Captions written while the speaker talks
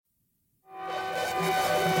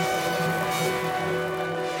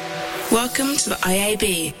Welcome to the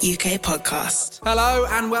IAB UK podcast. Hello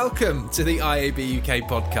and welcome to the IAB UK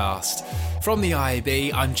podcast. From the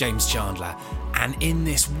IAB, I'm James Chandler, and in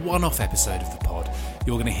this one-off episode of the pod,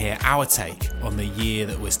 you're going to hear our take on the year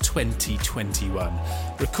that was 2021,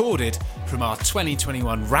 recorded from our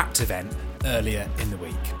 2021 Wrapped event earlier in the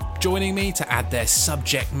week. Joining me to add their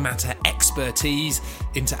subject matter expertise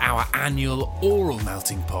into our annual oral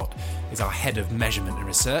melting pot is our Head of Measurement and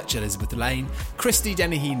Research, Elizabeth Lane, Christy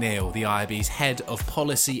Dennehy-Neal, the IAB's Head of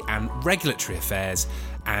Policy and Regulatory Affairs,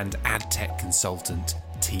 and AdTech Consultant,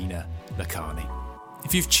 Tina Lakhani.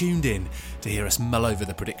 If you've tuned in to hear us mull over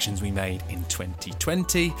the predictions we made in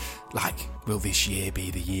 2020, like will this year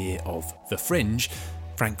be the year of the fringe,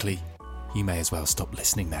 frankly, you may as well stop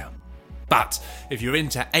listening now. But if you're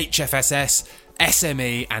into HFSS,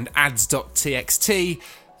 SME and ads.txt,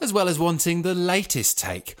 as well as wanting the latest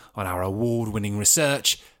take on our award-winning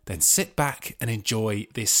research, then sit back and enjoy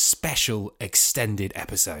this special extended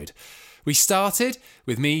episode. We started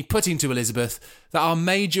with me putting to Elizabeth that our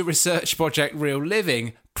major research project, Real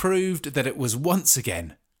Living, proved that it was once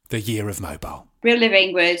again the year of mobile. Real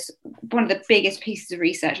Living was one of the biggest pieces of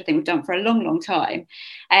research I think we've done for a long, long time.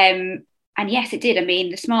 And yes, it did. I mean,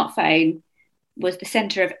 the smartphone was the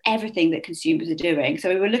centre of everything that consumers are doing. So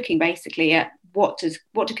we were looking basically at what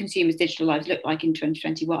do consumers' digital lives look like in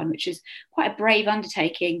 2021, which is quite a brave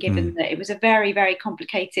undertaking, given that it was a very, very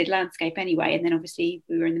complicated landscape anyway. And then obviously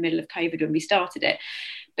we were in the middle of COVID when we started it.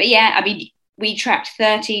 But yeah, I mean, we tracked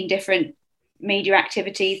 13 different media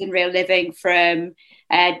activities in Real Living, from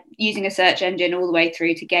using a search engine all the way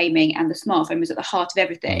through to gaming, and the smartphone was at the heart of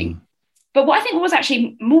everything. But what I think was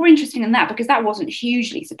actually more interesting than that, because that wasn't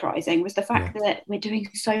hugely surprising, was the fact that we're doing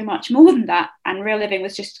so much more than that. And Real Living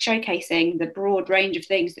was just showcasing the broad range of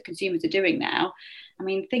things that consumers are doing now. I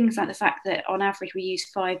mean, things like the fact that on average we use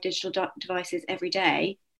 5 digital devices every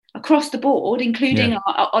day across the board, including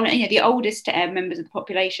the oldest members of the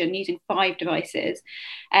population using 5 devices.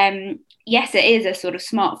 Yes, it is a sort of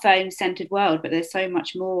smartphone-centred world, but there's so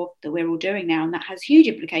much more that we're all doing now, and that has huge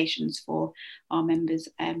implications for our members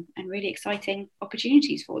and really exciting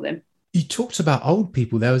opportunities for them. You talked about old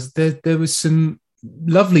people. There was some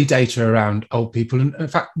lovely data around old people, and in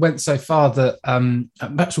fact went so far that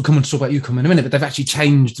perhaps we'll come on to talk about UCOM in a minute, but they've actually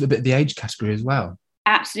changed a bit of the age category as well.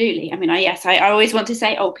 Absolutely. I mean, I always want to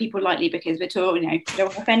say old people lightly because we're talking, don't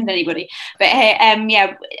want to offend anybody. But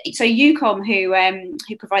so UCOM,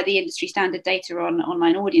 who provide the industry standard data on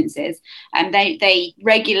online audiences, and they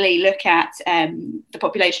regularly look at the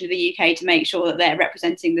population of the UK to make sure that they're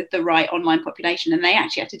representing the right online population. And they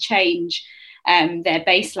actually had to change their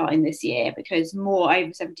baseline this year because more over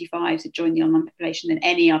 75s had joined the online population than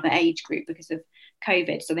any other age group because of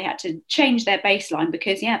COVID. So they had to change their baseline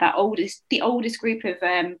because the oldest group of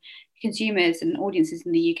consumers and audiences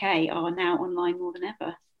in the UK are now online more than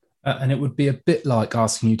ever. And it would be a bit like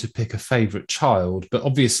asking you to pick a favourite child, but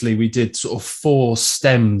obviously we did sort of 4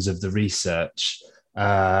 stems of the research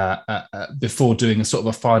before doing a sort of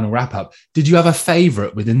a final wrap up. Did you have a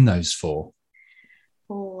favourite within those 4?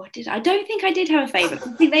 I don't think I did have a favourite.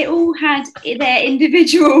 I think they all had their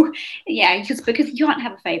individual, because you can't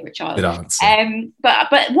have a favourite child. Good answer. But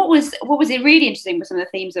what was really interesting were some of the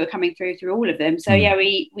themes that were coming through all of them. So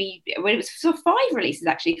it was sort of 5 releases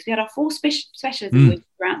actually, because we had our 4 specialisms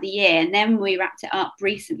throughout the year, and then we wrapped it up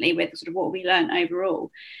recently with sort of what we learned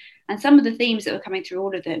overall. And some of the themes that were coming through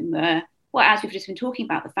all of them were, as we've just been talking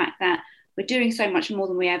about, the fact that we're doing so much more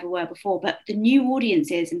than we ever were before, but the new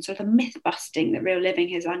audiences and sort of myth busting that Real Living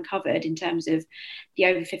has uncovered in terms of the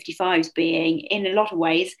over 55s being, in a lot of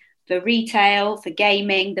ways, for retail, for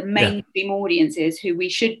gaming, the mainstream audiences who we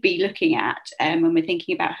should be looking at when we're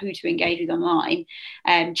thinking about who to engage with online,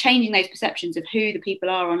 changing those perceptions of who the people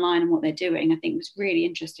are online and what they're doing, I think was really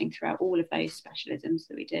interesting throughout all of those specialisms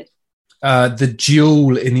that we did. The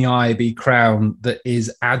jewel in the IAB crown that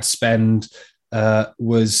is ad spend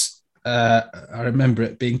was... I remember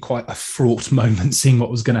it being quite a fraught moment, seeing what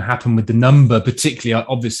was going to happen with the number, particularly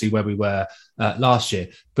obviously where we were last year,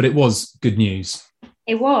 but it was good news.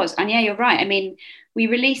 It was, and you're right. I mean, we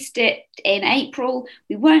released it in April.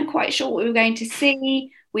 We weren't quite sure what we were going to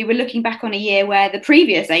see. We were looking back on a year where the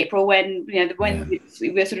previous April, when we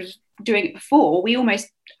were sort of doing it before, we almost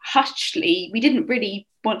we didn't really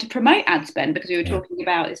want to promote ad spend because we were talking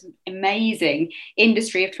about this amazing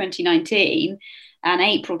industry of 2019. And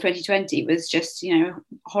April 2020 was just,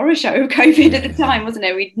 horror show of COVID at the time, wasn't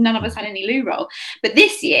it? None of us had any loo roll. But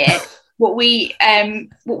this year, what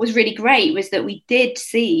was really great was that we did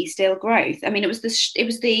see still growth. I mean, it was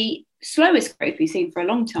the slowest growth we've seen for a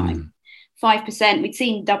long time. 5%. We'd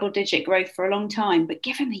seen double-digit growth for a long time, but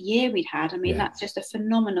given the year we'd had, I mean, that's just a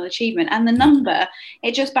phenomenal achievement. And the number,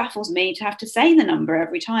 it just baffles me to have to say the number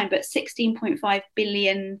every time, but £16.5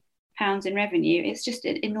 billion in revenue, it's just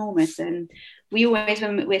enormous. And we always,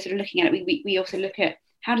 when we're sort of looking at it, we also look at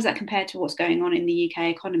how does that compare to what's going on in the UK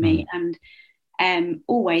economy. And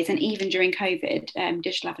always, and even during COVID,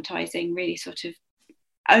 digital advertising really sort of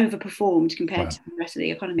overperformed compared to the rest of the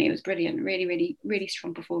economy. It was brilliant, really, really, really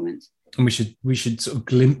strong performance. And we should sort of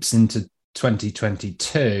glimpse into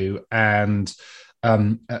 2022, and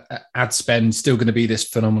ad spend still going to be this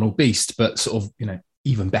phenomenal beast, but sort of,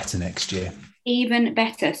 even better next year. Even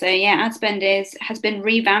better. So ad spend has been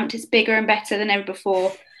revamped. It's bigger and better than ever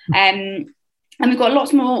before. And we've got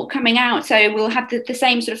lots more coming out. So we'll have the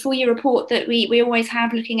same sort of full year report that we always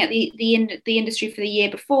have, looking at the industry for the year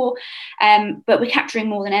before. But we're capturing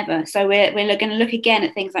more than ever. So we're going to look again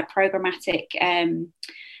at things like programmatic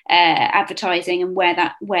advertising and where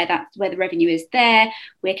the revenue is there.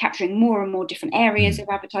 We're capturing more and more different areas of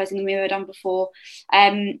advertising than we've ever done before.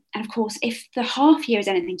 And of course, if the half year is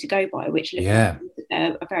anything to go by, which was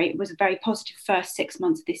a very positive first 6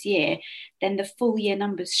 months of this year, then the full year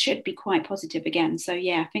numbers should be quite positive again. So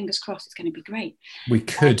fingers crossed, it's going to be great. We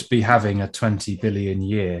could be having a 20 billion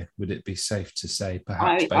year. Would it be safe to say,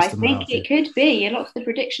 perhaps? I think it could be. Lots of the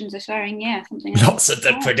predictions are showing, something. Lots of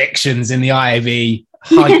the predictions in the IAB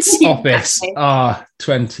Heights office are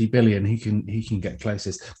 20 billion. He can get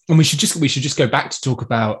closest. And we should just go back to talk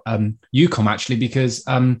about UCOM, actually, because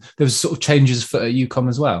there was sort of changes for UCOM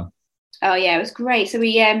as well. Oh yeah, it was great. So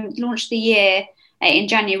we launched the year in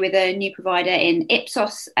January with a new provider in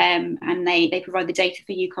Ipsos, and they provide the data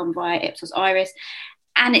for UCOM via Ipsos Iris,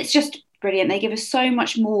 and it's just brilliant. They give us so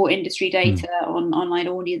much more industry data on online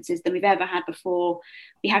audiences than we've ever had before.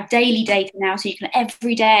 We have daily data now, so you can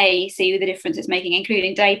every day see the difference it's making,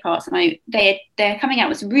 including day parts. And they're coming out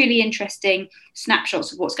with some really interesting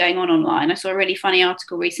snapshots of what's going on online. I saw a really funny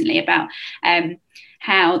article recently about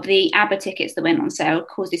how the ABBA tickets that went on sale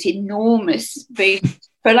caused this enormous boost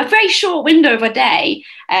for like a very short window of a day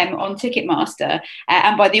on Ticketmaster,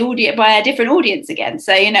 and by a different audience again.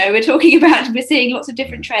 So we're talking about, we're seeing lots of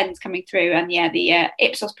different trends coming through, and the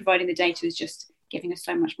Ipsos providing the data is just giving us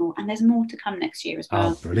so much more, and there's more to come next year as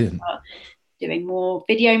well. Oh, brilliant! Doing more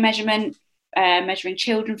video measurement, measuring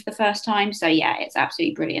children for the first time. So it's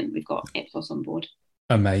absolutely brilliant. We've got Ipsos on board.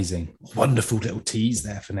 Amazing, wonderful little tease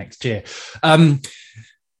there for next year.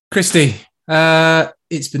 Christy,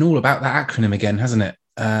 it's been all about that acronym again, hasn't it?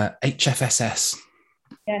 HFSS.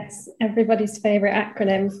 Yes, everybody's favourite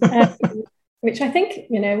acronym, which I think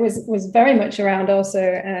was very much around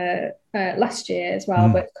also last year as well,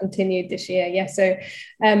 but continued this year. Yeah, so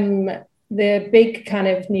the big kind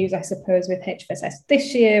of news, I suppose, with HFSS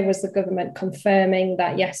this year was the government confirming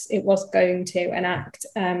that yes, it was going to enact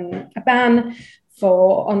a ban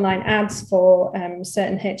for online ads for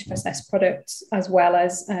certain HFSS products, as well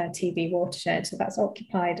as TV watershed. So that's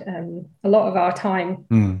occupied a lot of our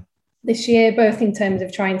time this year, both in terms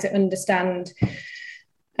of trying to understand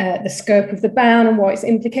the scope of the ban and what its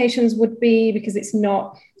implications would be, because it's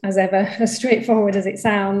not, as ever, as straightforward as it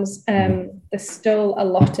sounds. There's still a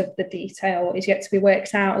lot of the detail is yet to be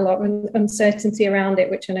worked out, a lot of uncertainty around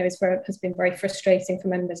it, which I know has been very frustrating for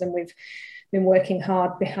members, and we've been working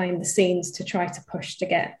hard behind the scenes to try to push to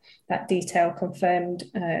get that detail confirmed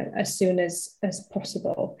as soon as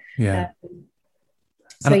possible.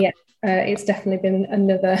 It's definitely been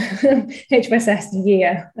another HFSS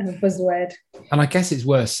year buzzword. And I guess it's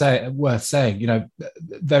worth saying,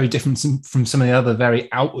 very different from some of the other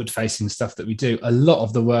very outward facing stuff that we do. A lot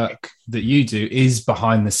of the work that you do is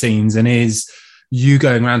behind the scenes, and is you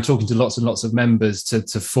going around talking to lots and lots of members to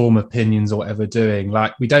form opinions or whatever doing.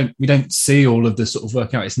 Like we don't see all of the sort of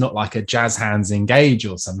working out. It's not like a jazz hands engage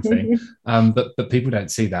or something, but people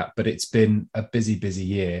don't see that. But it's been a busy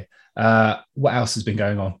year. What else has been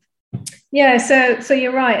going on? Yeah, so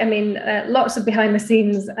you're right. I mean, lots of behind the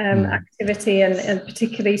scenes activity, and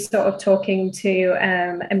particularly sort of talking to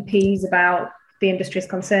MPs about the industry's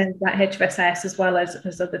concerns about HFSS, as well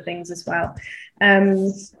as other things as well.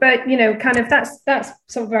 But kind of that's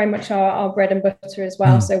sort of very much our bread and butter as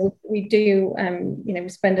well. So we do we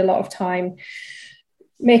spend a lot of time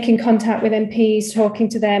making contact with MPs, talking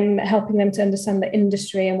to them, helping them to understand the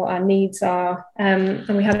industry and what our needs are. And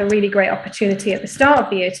we had a really great opportunity at the start of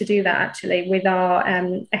the year to do that, actually, with our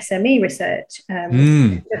SME research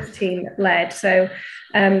team led. So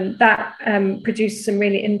that produced some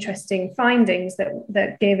really interesting findings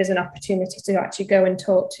that gave us an opportunity to actually go and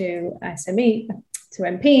talk to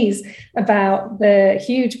MPs about the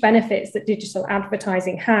huge benefits that digital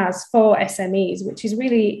advertising has for SMEs, which is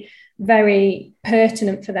really very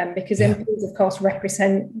pertinent for them, because MPs, of course,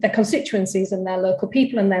 represent their constituencies and their local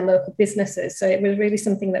people and their local businesses. So it was really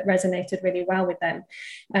something that resonated really well with them.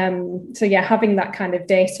 So yeah, having that kind of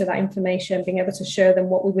data, that information, being able to show them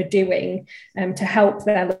what we were doing to help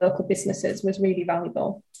their local businesses was really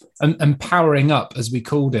valuable. And powering up, as we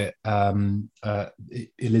called it,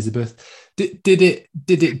 Elizabeth, did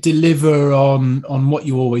it deliver on what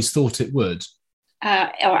you always thought it would?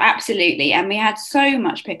 Absolutely. And we had so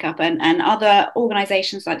much pickup, and other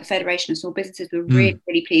organisations like the Federation of Small Businesses were really,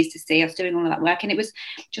 really pleased to see us doing all of that work. And it was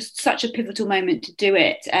just such a pivotal moment to do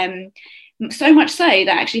it. So much so that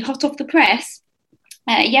actually, hot off the press,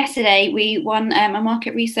 yesterday we won a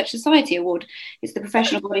Market Research Society award. It's the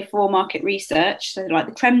professional body for market research, so like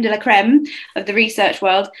the creme de la creme of the research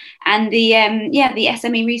world. And the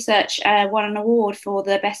SME research won an award for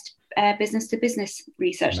the best business to business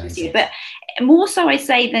research this year. But more so, I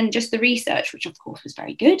say, than just the research, which of course was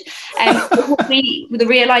very good, the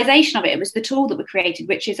realization of it was the tool that we created,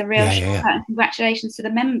 which is a real shout out and congratulations to the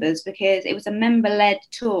members, because it was a member-led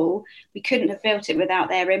tool. We couldn't have built it without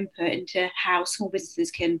their input into how small businesses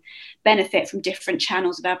can benefit from different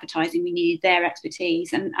channels of advertising. We needed their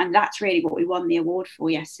expertise, and that's really what we won the award for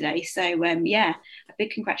yesterday. So a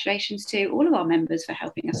big congratulations to all of our members for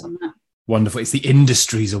helping us on that. Wonderful. It's the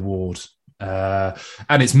Industries Award,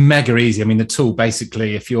 and it's mega easy. I mean, the tool,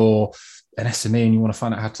 basically, if you're an SME and you want to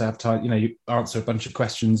find out how to advertise, you answer a bunch of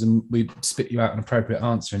questions and we spit you out an appropriate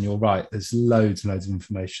answer, and you're right, there's loads and loads of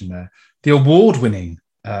information there. The award-winning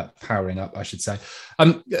powering up, I should say.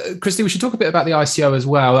 Christy, we should talk a bit about the ICO as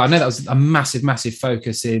well. I know that was a massive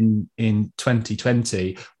focus in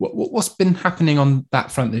 2020. What's been happening on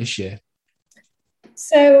that front this year?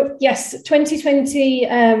 So yes, 2020,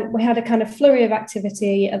 we had a kind of flurry of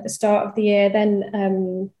activity at the start of the year.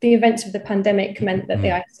 Then the events of the pandemic meant that the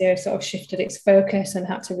ICO sort of shifted its focus and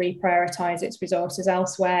had to reprioritise its resources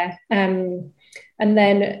elsewhere. And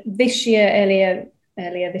then this year, earlier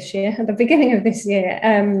this year, at the beginning of this year,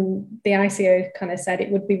 the ICO kind of said it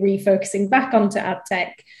would be refocusing back onto ad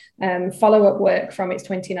tech, follow-up work from its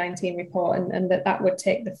 2019 report, and that would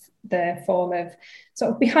take the form of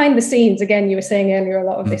sort of behind the scenes. Again, you were saying earlier, a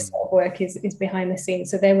lot of this sort of work is behind the scenes.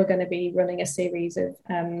 So they were going to be running a series of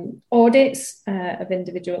audits of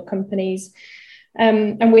individual companies.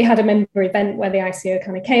 And we had a member event where the ICO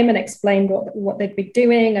kind of came and explained what they'd be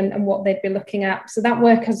doing and what they'd be looking at. So that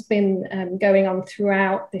work has been going on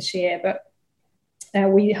throughout this year, but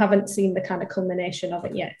we haven't seen the kind of culmination of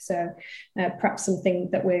it yet. So perhaps something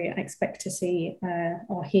that we expect to see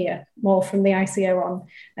or hear more from the ICO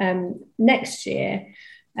on next year.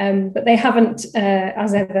 But they haven't,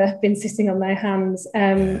 as ever, been sitting on their hands.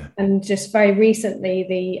 And just very recently,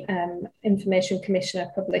 the Information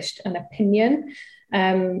Commissioner published an opinion,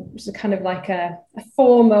 which is kind of like a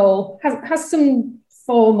formal, has some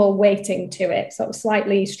formal weighting to it, sort of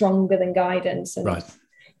slightly stronger than guidance. And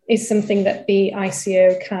is something that the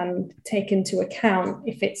ICO can take into account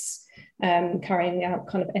if it's carrying out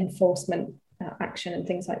kind of enforcement action and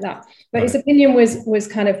things like that. But his opinion was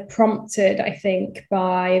kind of prompted, I think,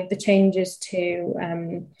 by the changes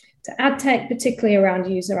to ad tech, particularly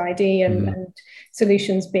around user ID and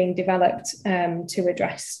solutions being developed to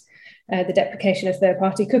address the deprecation of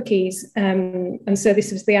third-party cookies. And so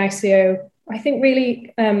this was the ICO, I think,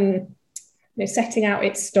 really setting out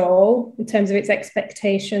its stall in terms of its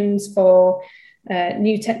expectations for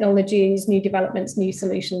new technologies, new developments, new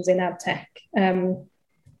solutions in ad tech.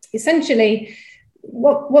 Essentially,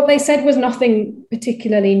 what they said was nothing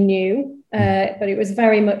particularly new, but it was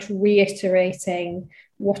very much reiterating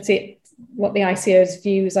what the ICO's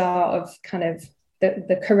views are of kind of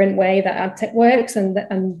the current way that ad tech works and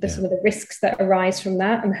some of the risks that arise from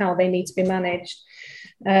that and how they need to be managed.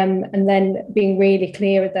 And then being really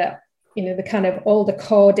clear that the kind of all the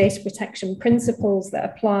core data protection principles that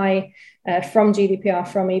apply from GDPR,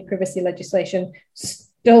 from e-privacy legislation,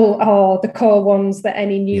 still are the core ones that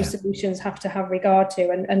any new solutions have to have regard to.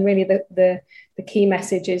 And really the key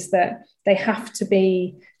message is that they have to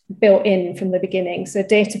be built in from the beginning. So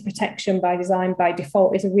data protection by design, by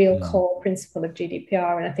default, is a real core principle of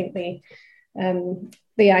GDPR. And I think the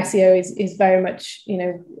ICO is very much,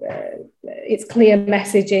 its clear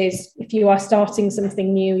message is if you are starting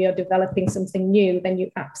something new, you're developing something new, then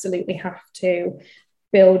you absolutely have to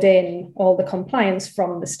build in all the compliance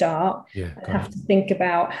from the start and have to think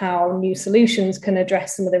about how new solutions can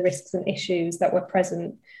address some of the risks and issues that were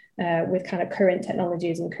present with kind of current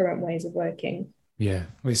technologies and current ways of working. Yeah,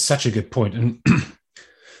 well, it's such a good point. And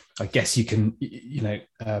I guess you can,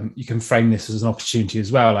 you can frame this as an opportunity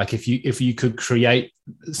as well. Like if you could create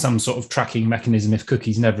some sort of tracking mechanism if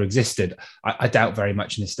cookies never existed, I doubt very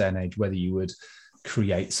much in this day and age whether you would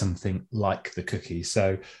create something like the cookies.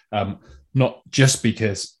 So not just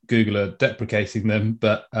because Google are deprecating them,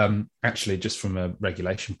 but actually just from a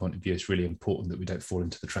regulation point of view, it's really important that we don't fall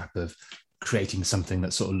into the trap of creating something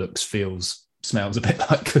that sort of looks, feels, smells a bit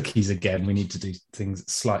like cookies again. We need to do things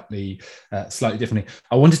slightly differently.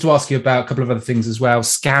 I wanted to ask you about a couple of other things as well.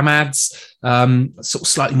 Scam ads, sort of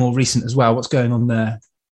slightly more recent as well. What's going on there?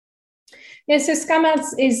 Yeah, so scam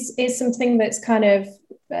ads is something that's kind of,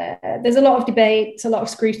 there's a lot of debate, a lot of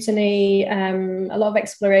scrutiny, a lot of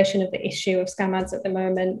exploration of the issue of scam ads at the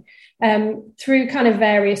moment through kind of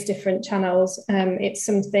various different channels. It's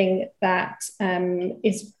something that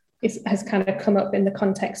has kind of come up in the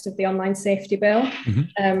context of the Online Safety Bill,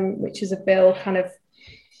 which is a bill kind of,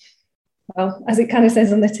 well, as it kind of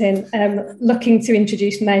says on the tin, looking to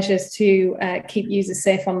introduce measures to keep users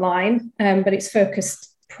safe online, but it's focused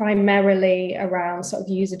primarily around sort of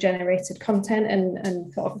user-generated content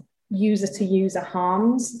and sort of user-to-user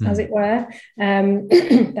harms, as it were.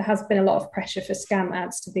 There has been a lot of pressure for scam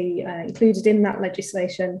ads to be included in that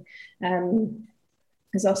legislation.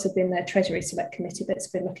 There's also been the Treasury Select Committee that's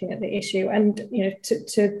been looking at the issue. And,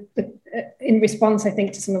 in response, I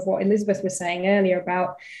think, to some of what Elizabeth was saying earlier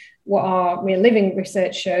about what our real living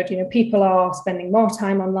research showed, people are spending more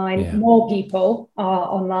time online, more people are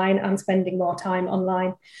online and spending more time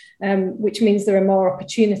online, which means there are more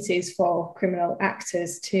opportunities for criminal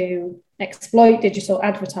actors to exploit digital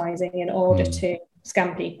advertising in order to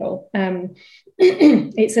scam people.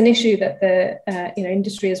 It's an issue that the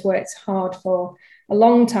industry has worked hard for a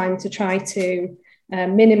long time to try to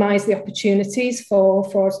minimise the opportunities for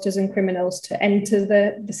fraudsters and criminals to enter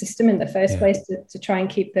the system in the first place, to try and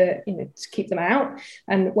keep them out,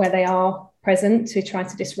 and where they are present to try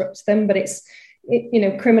to disrupt them. But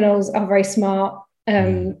criminals are very smart.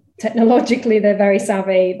 Technologically, they're very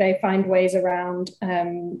savvy. They find ways around,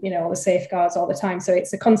 all the safeguards all the time. So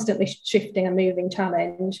it's a constantly shifting and moving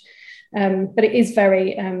challenge. But it is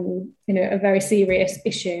very, a very serious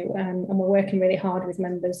issue, and we're working really hard with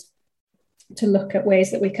members to look at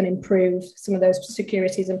ways that we can improve some of those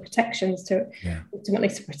securities and protections to ultimately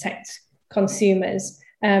to protect consumers.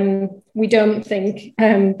 We don't think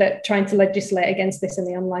that trying to legislate against this in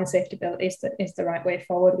the Online Safety Bill is the right way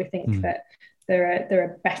forward. We think that there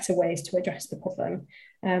are better ways to address the problem.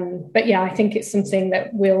 But yeah, I think it's something that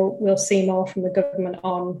we'll see more from the government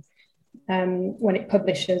on when it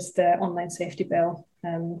publishes the Online Safety Bill,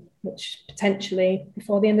 which potentially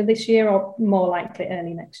before the end of this year or more likely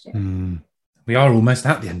early next year. We are almost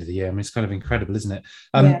at the end of the year. I mean, it's kind of incredible, isn't it?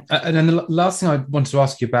 And then the last thing I wanted to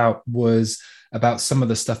ask you about was about some of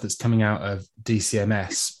the stuff that's coming out of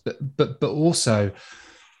DCMS, but also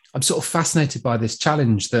I'm sort of fascinated by this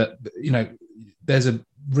challenge that, there's a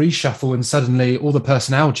reshuffle and suddenly all the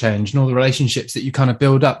personnel change and all the relationships that you kind of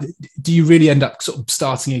build up. Do you really end up sort of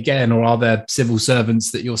starting again, or are there civil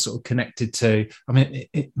servants that you're sort of connected to? I mean,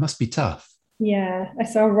 it must be tough. Yeah, I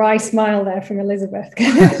saw a wry smile there from Elizabeth.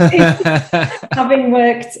 Having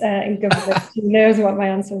worked in government, she knows what my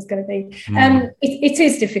answer is going to be. It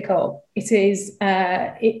is difficult. It is.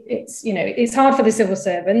 It's hard for the civil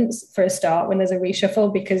servants for a start when there's a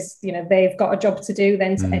reshuffle, because they've got a job to do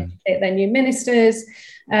then to educate their new ministers.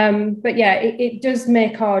 But yeah, it does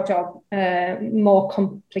make our job more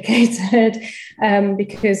complicated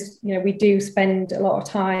because we do spend a lot of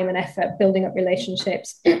time and effort building up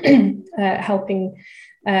relationships, helping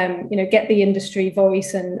get the industry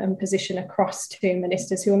voice and position across to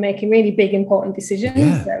ministers who are making really big, important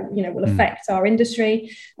decisions that will affect our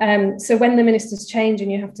industry. So when the ministers change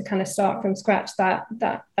and you have to kind of start from scratch,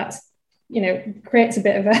 that's creates a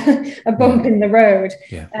bit of a bump in the road.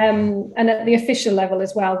 And at the official level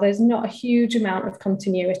as well, there's not a huge amount of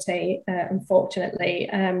continuity, unfortunately,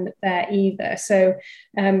 there either. So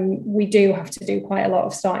we do have to do quite a lot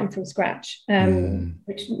of starting from scratch,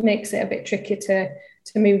 which makes it a bit tricky to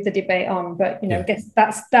move the debate on. But I guess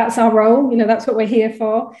that's our role. That's what we're here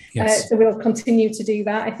for. So we'll continue to do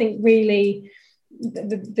that. I think really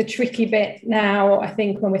the tricky bit now, I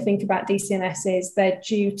think, when we think about DCMS is they're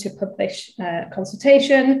due to publish a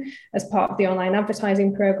consultation as part of the online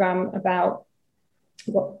advertising programme about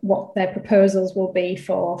what their proposals will be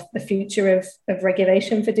for the future of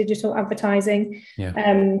regulation for digital advertising.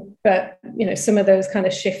 But some of those kind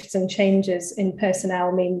of shifts and changes in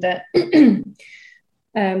personnel mean that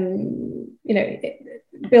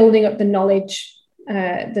building up the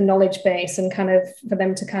knowledge base and kind of for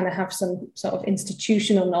them to kind of have some sort of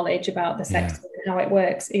institutional knowledge about the sector how it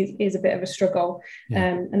works is a bit of a struggle.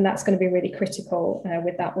 And that's going to be really critical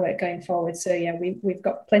with that work going forward. So yeah, we've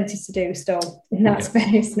got plenty to do still in that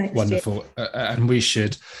space next year. Wonderful. And we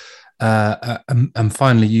should and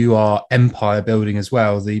finally, you are empire building as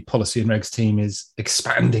well. The policy and regs team is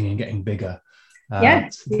expanding and getting bigger.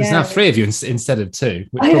 There's now 3 of you instead of 2,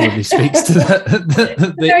 which probably speaks to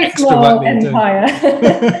the very extra small work that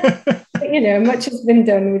empire. But, much has been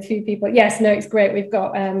done with few people. Yes, no, it's great. We've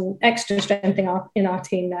got extra strength in our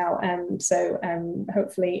team now, so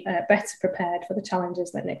hopefully better prepared for the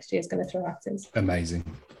challenges that next year is going to throw at us. Amazing.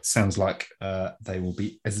 Sounds like they will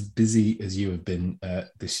be as busy as you have been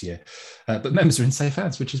this year, but members are in safe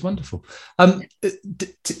hands, which is wonderful.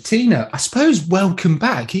 Tina, I suppose welcome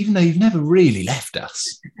back, even though you've never really left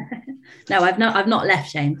us. No, I've not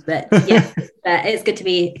left, James, but yeah, it's good to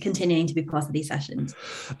be continuing to be part of these sessions.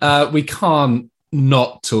 We can't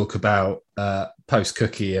not talk about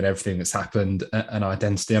post-cookie and everything that's happened and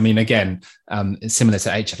identity. I mean, again, it's similar to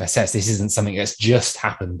HFSS. This isn't something that's just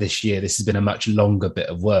happened this year. This has been a much longer bit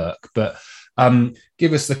of work, but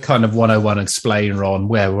give us the kind of 101 explainer on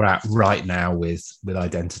where we're at right now with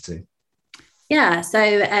identity. Yeah, so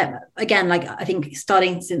again, I think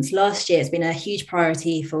starting since last year, it's been a huge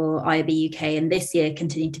priority for IAB UK, and this year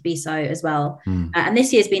continued to be so as well. And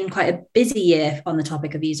this year has been quite a busy year on the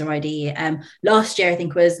topic of user ID. Last year, I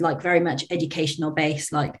think, was very much educational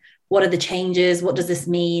based, what are the changes? What does this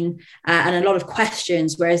mean? And a lot of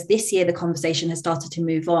questions, whereas this year the conversation has started to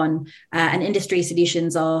move on and industry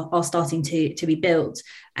solutions are starting to be built.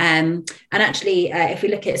 And actually, if we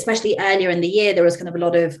look at especially earlier in the year, there was kind of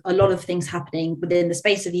a lot of things happening within the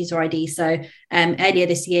space of user ID. So earlier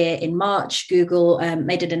this year in March, Google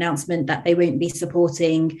made an announcement that they won't be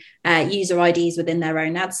supporting user IDs within their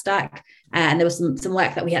own ad stack. And there was some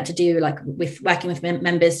work that we had to do, with working with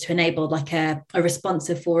members to enable a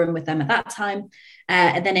responsive forum with them at that time.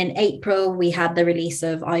 And then in April, we had the release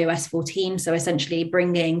of iOS 14. So essentially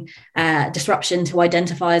bringing disruption to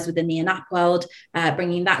identifiers within the in-app world,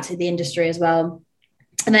 bringing that to the industry as well.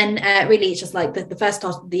 And then really it's just the first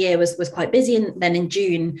half of the year was quite busy. And then in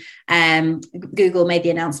June, Google made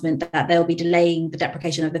the announcement that they'll be delaying the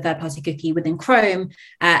deprecation of the third-party cookie within Chrome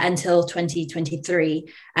until 2023.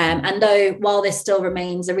 And while this still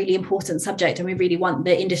remains a really important subject, and we really want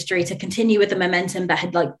the industry to continue with the momentum that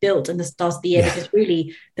had built in the start of the year, because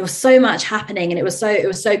really there was so much happening, and it was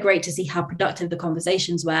so great to see how productive the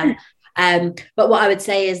conversations were. But what I would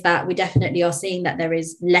say is that we definitely are seeing that there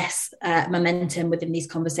is less momentum within these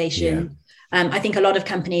conversations. I think a lot of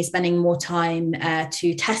companies spending more time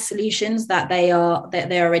to test solutions that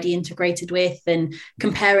they're already integrated with, and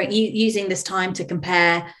using this time to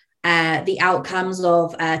compare the outcomes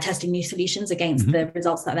of testing new solutions against the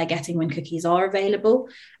results that they're getting when cookies are available.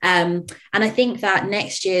 And I think that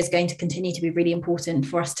next year is going to continue to be really important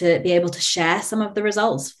for us to be able to share some of the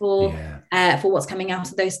results for what's coming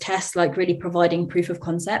out of those tests, really providing proof of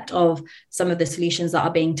concept of some of the solutions that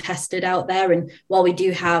are being tested out there. And while we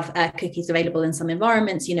do have cookies available in some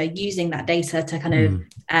environments, using that data to kind of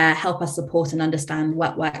help us support and understand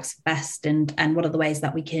what works best and what are the ways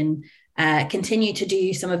that we can continue to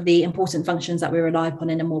do some of the important functions that we rely upon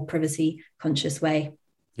in a more privacy conscious way.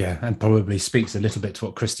 Yeah, and probably speaks a little bit to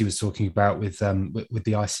what Christy was talking about with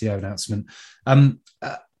the ICO announcement.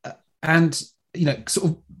 And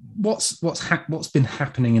sort of what's been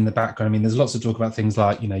happening in the background. I mean, there's lots of talk about things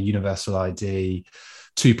like Universal ID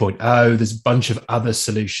 2.0. There's a bunch of other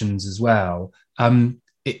solutions as well.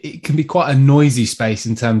 It can be quite a noisy space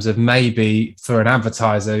in terms of maybe for an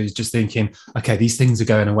advertiser who's just thinking, okay, these things are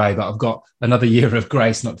going away, but I've got another year of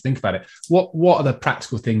grace not to think about it. What are the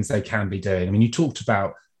practical things they can be doing? I mean, you talked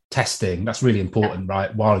about testing. That's really important,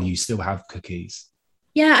 right? While you still have cookies.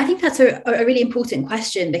 Yeah, I think that's a really important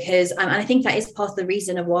question, because and I think that is part of the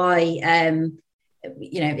reason of why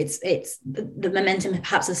it's the momentum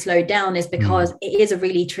perhaps has slowed down, is because it is a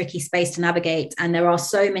really tricky space to navigate, and there are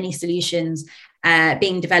so many solutions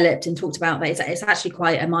being developed and talked about that it's actually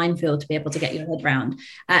quite a minefield to be able to get your head around.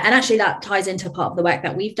 And actually that ties into part of the work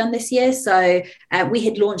that we've done this year. So we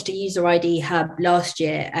had launched a user ID hub last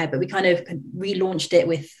year, but we kind of relaunched it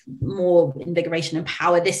with more invigoration and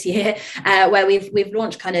power this year, where we've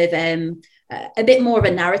launched kind of a bit more of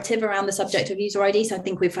a narrative around the subject of user ID. So I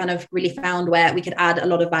think we've kind of really found where we could add a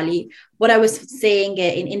lot of value. What I was seeing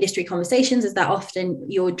in industry conversations is that often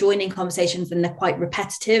you're joining conversations and they're quite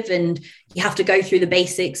repetitive, and you have to go through the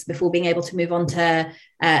basics before being able to move on to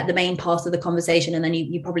the main part of the conversation, and then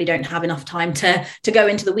you probably don't have enough time to go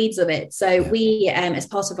into the weeds of it. So we, as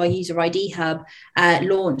part of our user ID hub,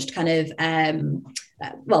 launched kind of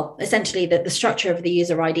essentially the structure of the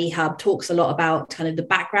user ID hub talks a lot about kind of the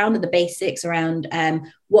background and the basics around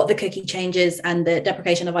what the cookie changes and the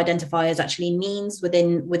deprecation of identifiers actually means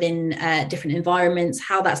within different environments,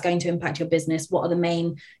 how that's going to impact your business, what are the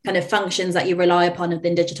main kind of functions that you rely upon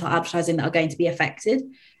within digital advertising that are going to be affected.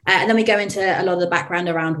 And then we go into a lot of the background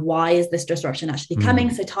around why is this disruption actually coming.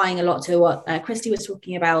 So tying a lot to what Christy was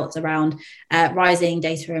talking about around rising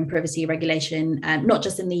data and privacy regulation, not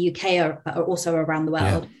just in the UK, but also around the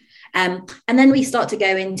world. And then we start to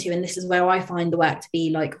go into, and this is where I find the work to be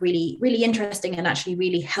like really, really interesting and actually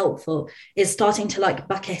really helpful, is starting to like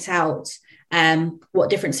bucket out what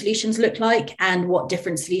different solutions look like and what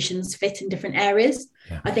different solutions fit in different areas.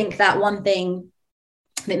 I think that one thing,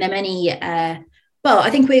 I think there are many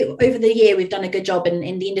I think over the year, we've done a good job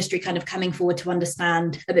in the industry kind of coming forward to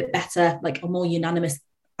understand a bit better, like a more unanimous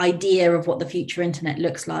idea of what the future internet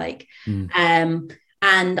looks like.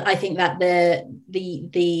 And I think that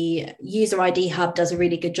the user ID hub does a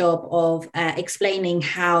really good job of explaining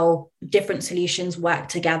how different solutions work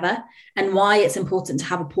together and why it's important to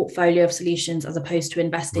have a portfolio of solutions as opposed to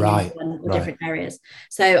investing in one or different areas.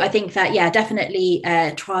 So I think that, definitely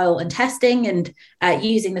trial and testing and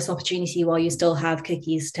using this opportunity while you still have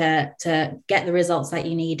cookies to get the results that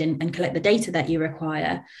you need and collect the data that you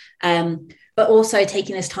require. But also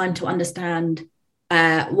taking this time to understand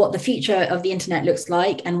what the future of the internet looks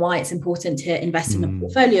like and why it's important to invest in a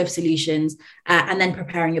portfolio of solutions and then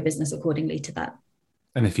preparing your business accordingly to that.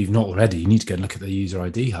 And if you've not already, you need to go and look at the user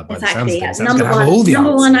ID hub. Exactly. That's number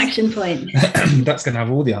one action point. That's going to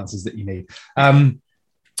have all the answers that you need.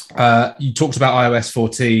 You talked about iOS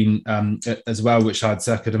 14 as well, which I'd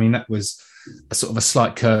circled. I mean, that was a sort of a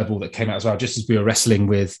slight curveball that came out as well. Just as we were wrestling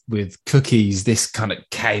with cookies, this kind of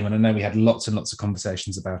came, and I know we had lots and lots of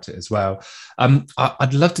conversations about it as well.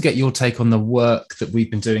 I'd love to get your take on the work that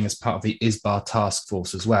we've been doing as part of the ISBAR task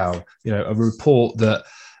force as well. You know, a report that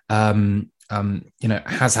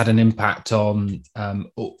has had an impact on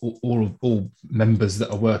all members that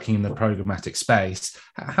are working in the programmatic space.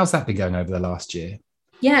 How's that been going over the last year?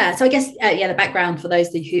 Yeah, so I guess, the background for those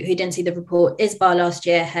who didn't see the report, ISBAR last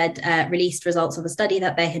year had released results of a study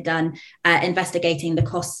that they had done investigating the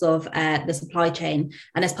costs of the supply chain.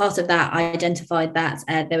 And as part of that, I identified that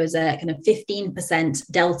there was a kind of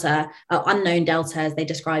 15% delta, unknown delta as they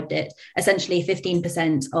described it, essentially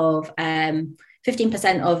 15%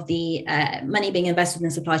 of the money being invested in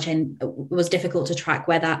the supply chain was difficult to track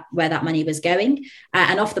where that money was going.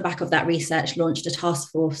 And off the back of that research, launched a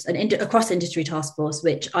task force, a cross-industry task force,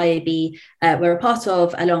 which IAB were a part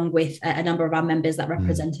of, along with a number of our members that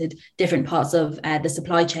represented different parts of the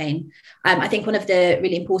supply chain. I think one of the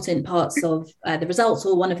really important parts of the results,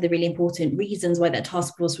 or one of the really important reasons why that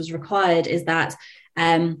task force was required, is that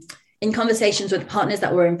in conversations with partners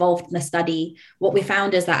that were involved in the study, what we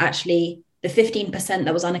found is that actually the 15%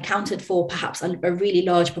 that was unaccounted for, perhaps a really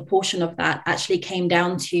large proportion of that actually came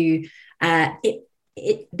down to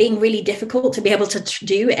it being really difficult to be able to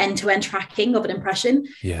do end-to-end tracking of an impression.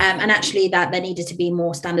 And actually that there needed to be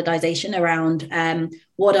more standardization around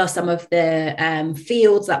what are some of the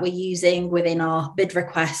fields that we're using within our bid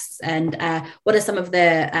requests, and what are some of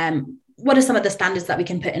the standards that we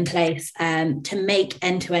can put in place to make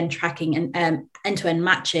end-to-end tracking and end-to-end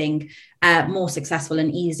matching more successful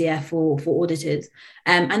and easier for auditors.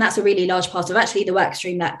 And that's a really large part of actually the work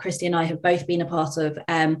stream that Christy and I have both been a part of.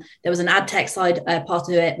 There was an ad tech side part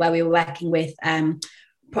of it where we were working with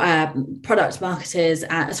product marketers,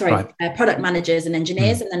 product managers and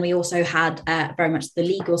engineers. And then we also had very much the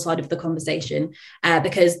legal side of the conversation,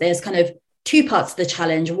 because there's kind of two parts of the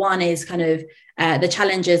challenge. One is kind of the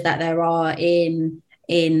challenges that there are in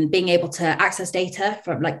being able to access data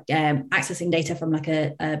from accessing data from like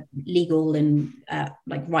a legal and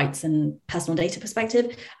like rights and personal data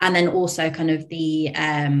perspective, and then also kind of the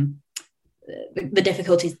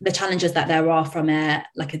difficulties, the challenges that there are from a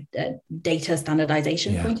data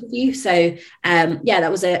standardization point of view. So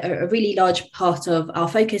that was a really large part of our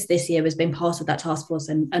focus this year, was being part of that task force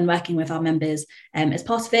and working with our members as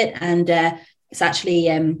part of it. And it's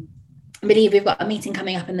actually I believe we've got a meeting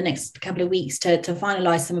coming up in the next couple of weeks to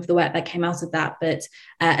finalise some of the work that came out of that. But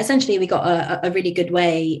essentially, we got a really good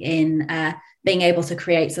way in being able to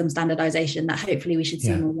create some standardisation that hopefully we should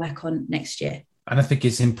see more work on next year. And I think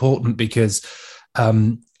it's important because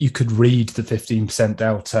you could read the 15%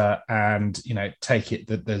 delta and, take it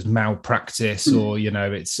that there's malpractice or,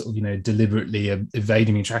 it's, deliberately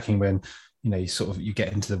evading and tracking, when you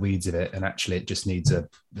get into the weeds of it, and actually it just needs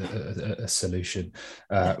a solution,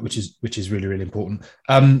 which is really, really important.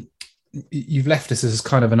 you've left us as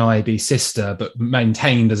kind of an IAB sister, but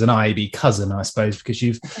maintained as an IAB cousin, I suppose, because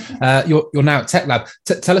you're now at Tech Lab.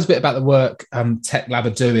 Tell us a bit about the work Tech Lab are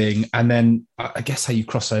doing, and then I guess how you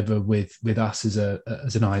cross over with us as an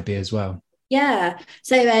IAB as well. Yeah.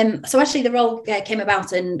 So actually the role came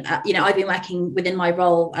about, and I've been working within my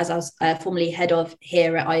role as I was formerly head of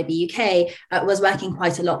here at IAB UK, was working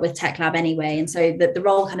quite a lot with Tech Lab anyway, and so the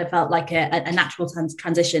role kind of felt like a natural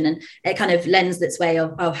transition, and it kind of lends its way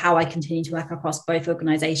of how I continue to work across both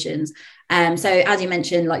organisations. So as you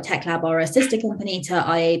mentioned, like Tech Lab are a sister company to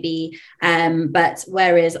IAB, but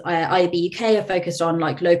whereas IAB UK are focused on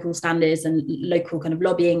like local standards and local kind of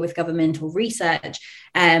lobbying with government or research,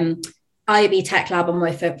 IAB Tech Lab are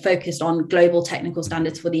more focused on global technical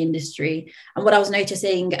standards for the industry. And what I was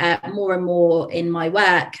noticing more and more in my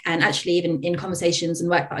work, and actually even in conversations and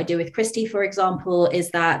work that I do with Christy, for example,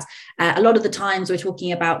 is that a lot of the times we're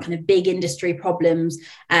talking about kind of big industry problems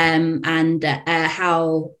and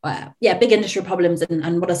how big industry problems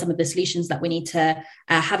and what are some of the solutions that we need to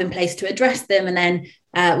have in place to address them. And then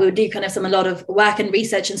we would do kind of a lot of work and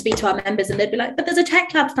research and speak to our members, and they'd be like, but there's a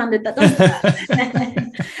Tech Lab standard that does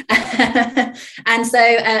that. And so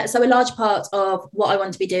a large part of what I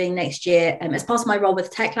want to be doing next year, as part of my role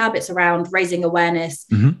with Tech Lab, it's around raising awareness,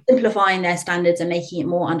 simplifying their standards and making it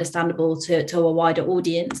more understandable to a wider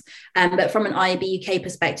audience. But from an IAB UK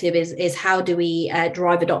perspective is how do we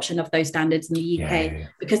drive adoption of those standards in the UK?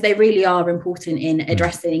 Because they really are important in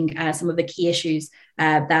addressing some of the key issues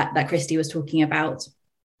that Christy was talking about.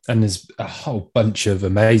 And there's a whole bunch of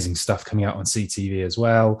amazing stuff coming out on CTV as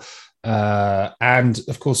well. And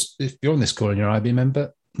of course, if you're on this call and you're an IAB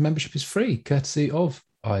member, membership is free, courtesy of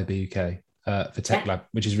IAB UK for Tech Lab,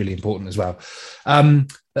 which is really important as well.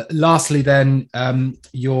 Lastly, then,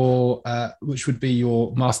 which would be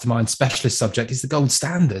your mastermind specialist subject is the gold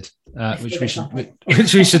standard, which we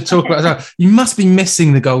should talk about as well. You must be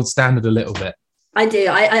missing the gold standard a little bit. I do.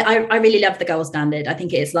 I really love the gold standard. I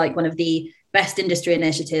think it's like one of the best industry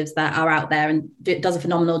initiatives that are out there, and it does a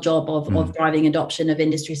phenomenal job of driving adoption of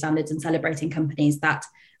industry standards and celebrating companies that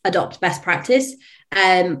adopt best practice.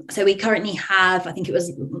 So we currently have, I think it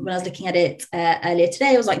was when I was looking at it earlier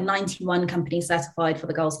today, it was like 91 companies certified for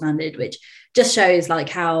the gold standard, which just shows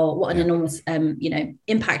like what an enormous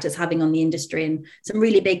impact it's having on the industry, and some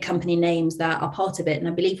really big company names that are part of it. And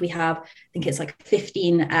I believe we have, I think it's like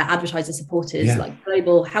 15 advertiser supporters, like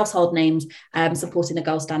global household names supporting the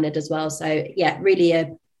gold standard as well. So yeah, really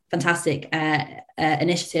a fantastic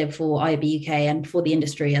initiative for IAB UK and for the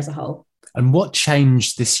industry as a whole. And what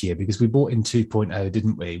changed this year? Because we brought in 2.0,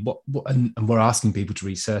 didn't we? What and we're asking people to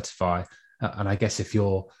recertify. And I guess if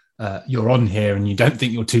you're on here and you don't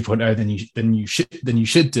think you're 2.0, then you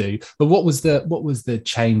should do. But what was the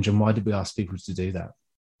change, and why did we ask people to do that?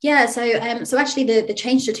 Yeah, so actually the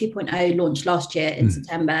change to 2.0 launched last year in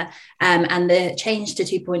September, and the change to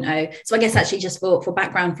 2.0. So I guess actually just for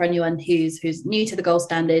background for anyone who's new to the gold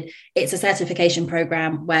standard, it's a certification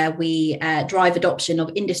program where we drive adoption of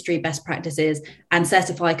industry best practices and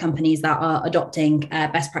certify companies that are adopting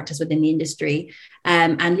best practice within the industry.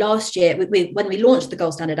 And last year, when we launched the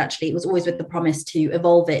gold standard, actually, it was always with the promise to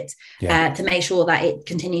evolve it to make sure that it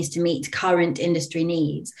continues to meet current industry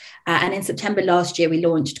needs. And in September last year, we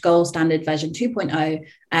launched Gold Standard version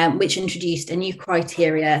 2.0, which introduced a new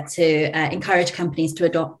criteria to encourage companies to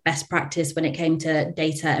adopt best practice when it came to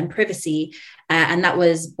data and privacy. And that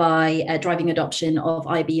was by driving adoption of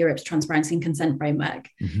IAB Europe's transparency and consent framework.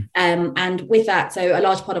 And with that, so a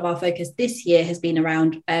large part of our focus this year has been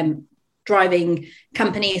around driving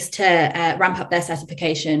companies to ramp up their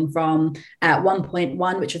certification from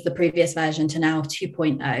 1.1, which was the previous version, to now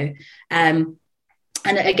 2.0.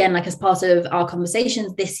 And again, like as part of our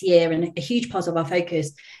conversations this year, and a huge part of our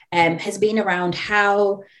focus has been around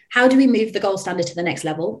how do we move the gold standard to the next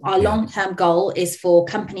level? Our long-term goal is for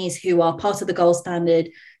companies who are part of the gold standard,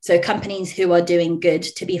 so companies who are doing good,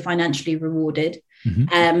 to be financially rewarded.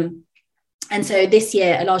 And so this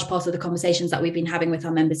year, a large part of the conversations that we've been having with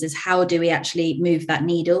our members is how do we actually move that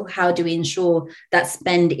needle? How do we ensure that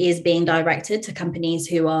spend is being directed to companies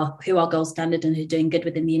who are gold standard and who are doing good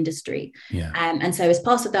within the industry? And so as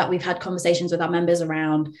part of that, we've had conversations with our members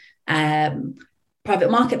around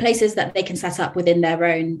private marketplaces that they can set up within their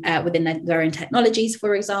own technologies,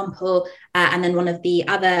 for example. And then one of the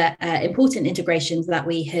other important integrations that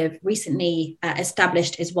we have recently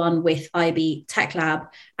established is one with IAB Tech Lab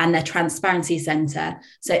and their Transparency Centre.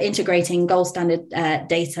 So integrating gold standard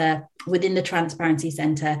data within the Transparency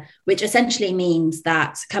Centre, which essentially means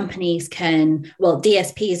that companies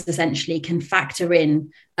DSPs essentially can factor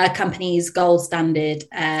in a company's gold standard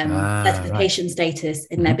certification status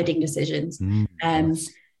in their bidding decisions.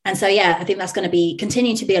 And so, yeah, I think that's going to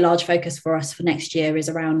continue to be a large focus for us for next year, is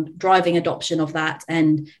around driving adoption of that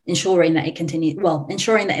and ensuring that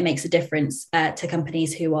it makes a difference to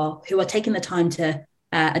companies who are taking the time to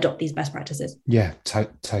adopt these best practices. Yeah,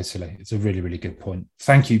 totally. It's a really, really good point.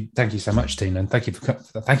 Thank you so much, Tina, and thank you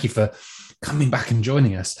for coming back and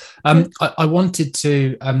joining us. I wanted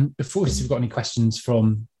to, before we've got any questions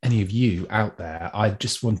from any of you out there, I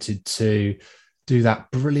just wanted to do that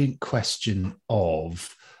brilliant question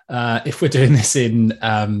of, if we're doing this in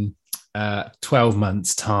 12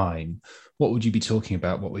 months' time, what would you be talking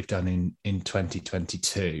about, what we've done in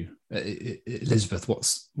 2022? Elizabeth,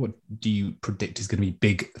 what do you predict is going to be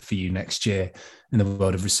big for you next year in the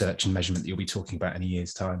world of research and measurement that you'll be talking about in a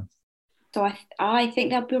year's time? So I think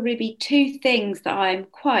there'll probably be two things that I'm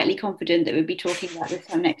quietly confident that we'll be talking about this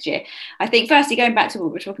time next year. I think, firstly, going back to what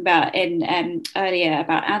we were talking about in earlier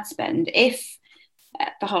about ad spend, if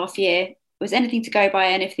the half year was anything to go by,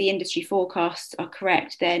 and if the industry forecasts are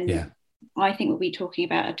correct, then I think we'll be talking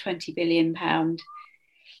about a £20 billion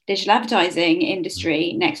digital advertising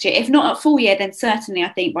industry next year. If not a full year, then certainly I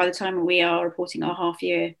think by the time we are reporting our half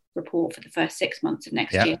year report for the first 6 months of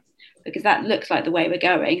next year, because that looks like the way we're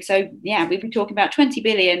going. So yeah, we'd be talking about 20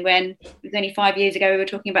 billion when it was only 5 years ago we were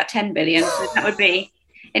talking about 10 billion. So that would be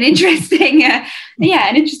an interesting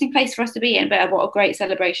an interesting place for us to be in, but what a great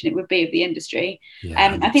celebration it would be of the industry.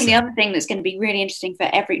 I think the other thing that's going to be really interesting for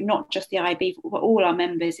not just the IAB, but all our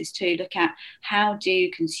members, is to look at how do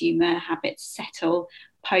consumer habits settle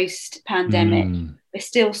post-pandemic. We're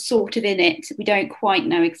still sort of in it. We don't quite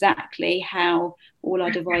know exactly how all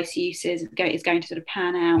our device uses is going to sort of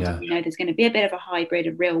pan out. You know, there's going to be a bit of a hybrid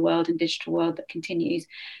of real world and digital world that continues.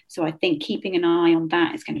 So I think keeping an eye on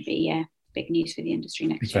that is going to be big news for the industry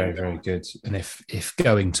next year. Very, very good. And if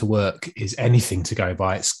going to work is anything to go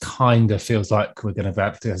by, it's kind of feels like we're going to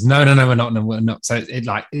have to no, we're not. So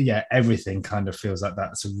everything kind of feels like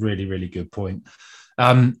that's a really, really good point.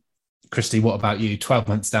 Christy, what about you? 12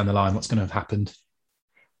 months down the line, what's going to have happened?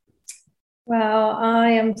 Well, I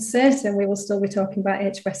am certain we will still be talking about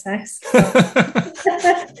HRSS.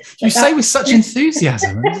 You say with such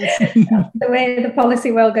enthusiasm. The way the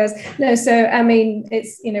policy world goes. No, so I mean,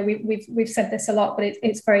 it's, you know, we've said this a lot, but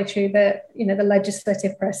it's very true that, you know, the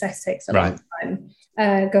legislative process takes a long time.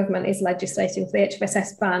 Government is legislating for the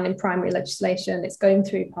HRSS ban in primary legislation. It's going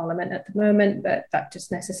through Parliament at the moment, but that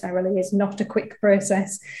just necessarily is not a quick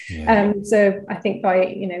process. So I think by,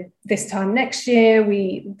 you know, this time next year,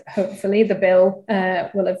 hopefully the bill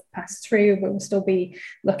will have passed through. We will still be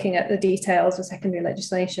looking at the details of secondary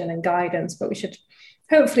legislation and guidance, but we should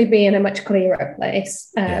hopefully be in a much clearer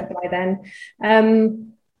place by then.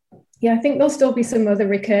 I think there'll still be some other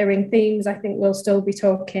recurring themes. I think we'll still be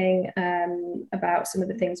talking about some of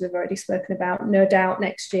the things we've already spoken about. No doubt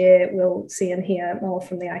next year we'll see and hear more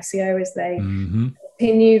from the ICO as they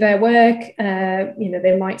continue their work. You know,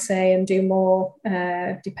 they might say and do more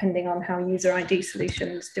depending on how user ID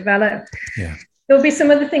solutions develop. There'll be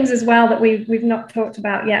some other things as well that we've not talked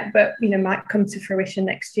about yet, but, you know, might come to fruition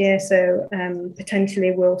next year. So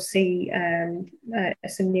potentially we'll see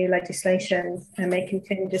some new legislation making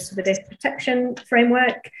changes to the data protection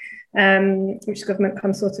framework, which the government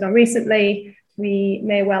consulted on recently. We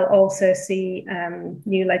may well also see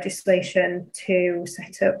new legislation to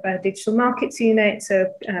set up a digital markets unit,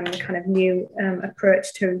 so kind of new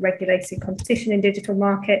approach to regulating competition in digital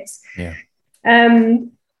markets.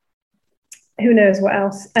 Who knows what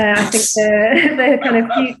else? I think the kind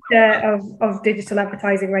of future of digital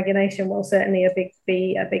advertising regulation will certainly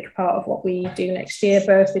be a big part of what we do next year,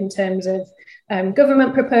 both in terms of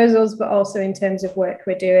government proposals, but also in terms of work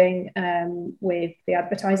we're doing with the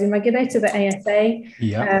advertising regulator, the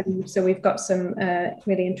ASA. So we've got some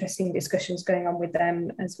really interesting discussions going on with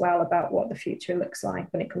them as well about what the future looks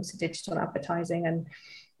like when it comes to digital advertising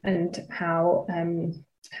and how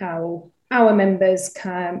our members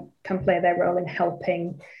can play their role in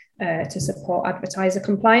helping to support advertiser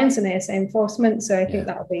compliance and ASA enforcement. So I think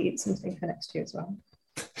that'll be something for next year as well.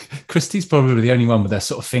 Christy's probably the only one with her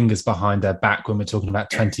sort of fingers behind her back when we're talking about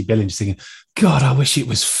 20 billion, just thinking, God, I wish it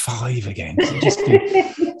was 5 again. Just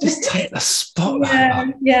take the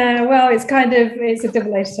spotlight. Well, it's a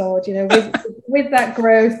double-edged sword, you know, with that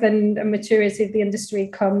growth and maturity of the industry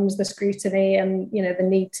comes the scrutiny and, you know, the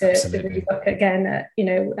need to really look again at, you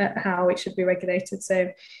know, at how it should be regulated.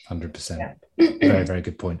 So 100%. Very, very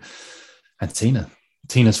good point. And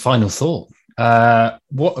Tina's final thought. You're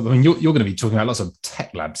going to be talking about lots of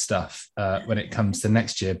tech lab stuff when it comes to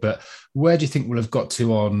next year, but where do you think we'll have got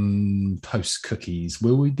to on post cookies?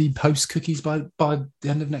 Will we be post cookies by the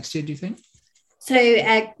end of next year, do you think? So,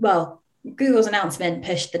 Google's announcement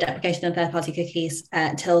pushed the deprecation of third-party cookies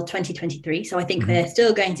till 2023. So I think they're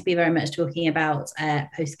still going to be very much talking about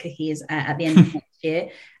post-cookies at the end of next year.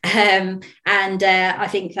 I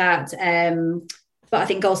think that, but I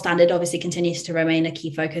think gold standard obviously continues to remain a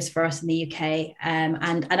key focus for us in the UK.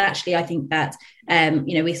 And actually, I think that,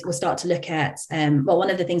 we'll start to look at, one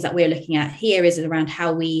of the things that we're looking at here is around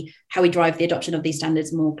how we drive the adoption of these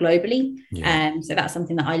standards more globally. Yeah. So that's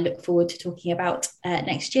something that I look forward to talking about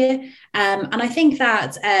next year. And I think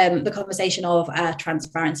that the conversation of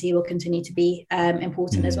transparency will continue to be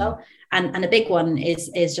important as well. And a big one is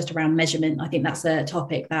just around measurement. I think that's a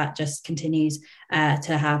topic that just continues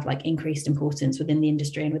to have like increased importance within the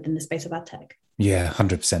industry and within the space of ad tech. Yeah,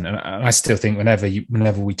 100%. And I still think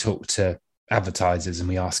whenever we talk to advertisers and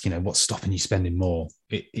we ask, what's stopping you spending more,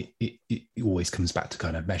 it always comes back to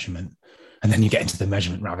kind of measurement. And then you get into the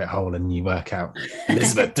measurement rabbit hole and you work out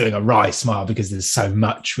Elizabeth doing a wry smile because there's so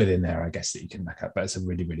much within there, I guess, that you can back up. But it's a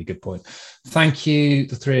really, really good point. Thank you,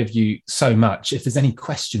 the three of you, so much. If there's any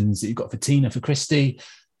questions that you've got for Tina, for Christy,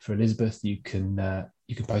 for Elizabeth, you can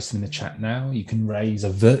post them in the chat now. You can raise a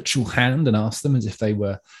virtual hand and ask them as if they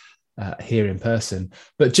were here in person.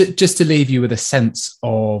 But just to leave you with a sense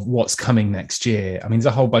of what's coming next year, I mean, there's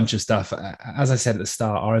a whole bunch of stuff. As I said at the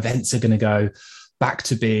start, our events are going to go back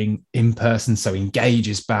to being in person. So Engage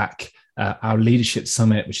is back. Our Leadership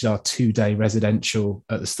Summit, which is our 2-day residential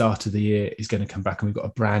at the start of the year, is going to come back. And we've got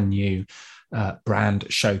a brand new brand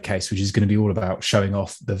showcase, which is going to be all about showing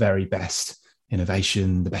off the very best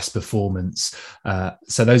innovation, the best performance.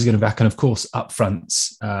 So those are going to be back. And of course,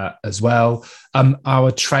 upfronts as well.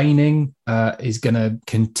 Our training is going to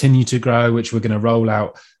continue to grow, which we're going to roll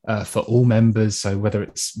out for all members. So whether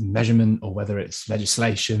it's measurement or whether it's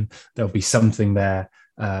legislation, there'll be something there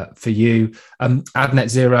for you. AdNet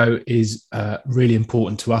Zero is really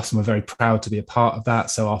important to us, and we're very proud to be a part of that.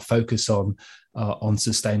 So our focus on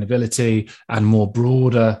sustainability and more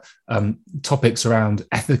broader topics around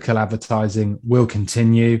ethical advertising will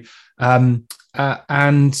continue. And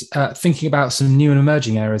thinking about some new and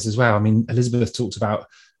emerging areas as well. I mean, Elizabeth talked about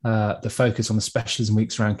the focus on the specialism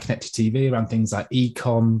weeks around connected TV, around things like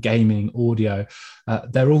e-com, gaming, audio.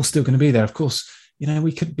 They're all still going to be there. Of course,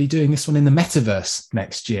 we could be doing this one in the metaverse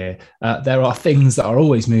next year. There are things that are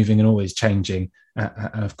always moving and always changing.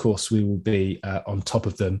 And of course, we will be on top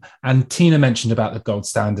of them. And Tina mentioned about the gold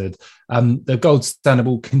standard. The gold standard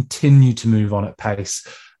will continue to move on at pace,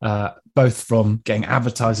 both from getting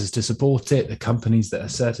advertisers to support it, the companies that are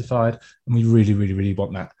certified. And we really, really, really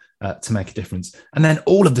want that to make a difference. And then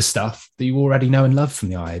all of the stuff that you already know and love from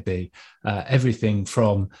the IAB, everything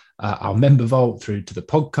from our member vault through to the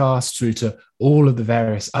podcast, through to all of the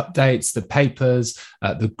various updates, the papers,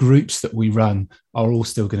 the groups that we run are all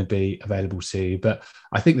still going to be available to you. But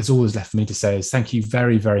I think there's always left for me to say is thank you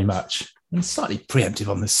very, very much. And slightly preemptive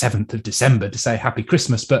on the 7th of December to say Happy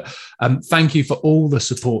Christmas, but thank you for all the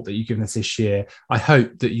support that you've given us this year. I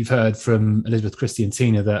hope that you've heard from Elizabeth, Christy and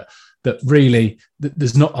Tina that really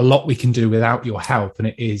there's not a lot we can do without your help, and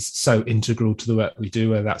it is so integral to the work we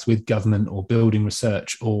do, whether that's with government or building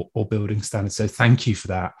research or building standards. So thank you for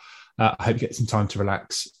that. I hope you get some time to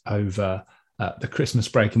relax over the Christmas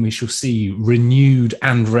break, and we shall see you renewed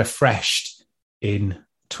and refreshed in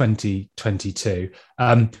 2022.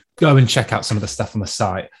 Go and check out some of the stuff on the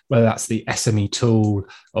site, whether that's the SME tool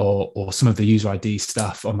or some of the user ID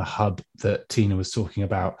stuff on the hub that Tina was talking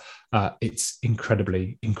about. It's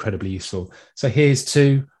incredibly, incredibly useful. So here's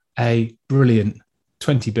to a brilliant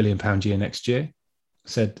 £20 billion year next year,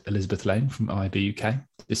 said Elizabeth Lane from IAB UK,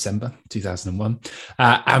 December 2001.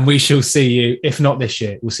 And we shall see you, if not this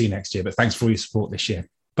year, we'll see you next year. But thanks for all your support this year.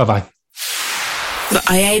 Bye-bye. The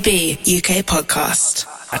IAB UK podcast.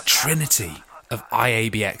 A trinity of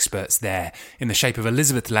IAB experts there in the shape of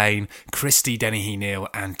Elizabeth Lane, Christy Dennehy-Neal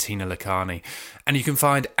and Tina Lakhani. And you can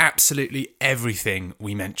find absolutely everything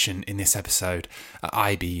we mention in this episode at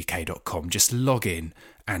iabuk.com. Just log in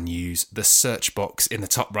and use the search box in the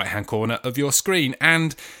top right-hand corner of your screen.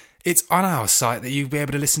 And it's on our site that you'll be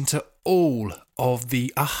able to listen to all of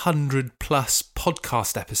the 100 plus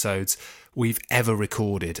podcast episodes we've ever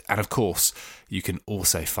recorded. And of course, you can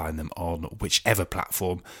also find them on whichever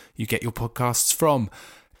platform you get your podcasts from.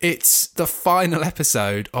 It's the final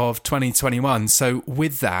episode of 2021. So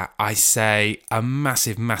with that, I say a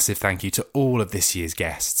massive, massive thank you to all of this year's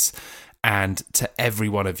guests and to every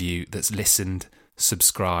one of you that's listened,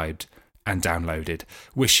 subscribed and downloaded.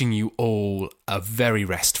 Wishing you all a very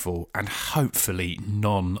restful and hopefully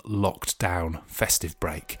non-locked down festive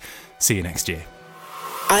break. See you next year.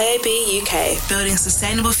 IAB UK, building a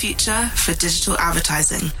sustainable future for digital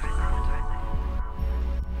advertising.